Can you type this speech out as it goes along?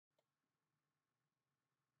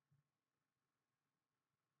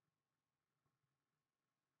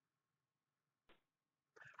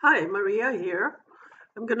Hi, Maria here.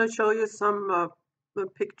 I'm going to show you some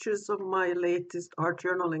pictures of my latest art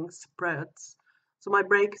journaling spreads. So my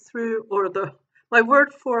breakthrough, or my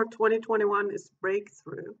word for 2021 is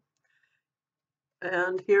breakthrough.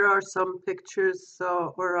 And here are some pictures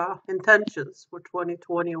or intentions for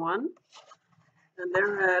 2021. And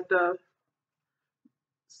there had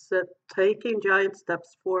said taking giant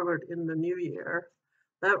steps forward in the new year.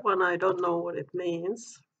 That one I don't know what it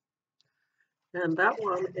means. And that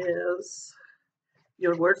one is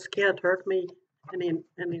your words can't hurt me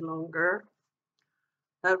any longer.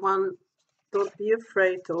 That one, don't be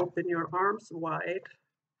afraid to open your arms wide.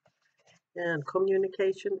 And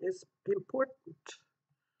communication is important.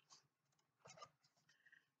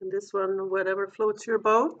 And this one, whatever floats your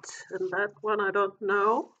boat. And that one, I don't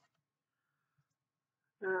know.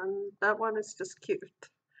 And that one is just cute.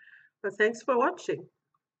 But thanks for watching.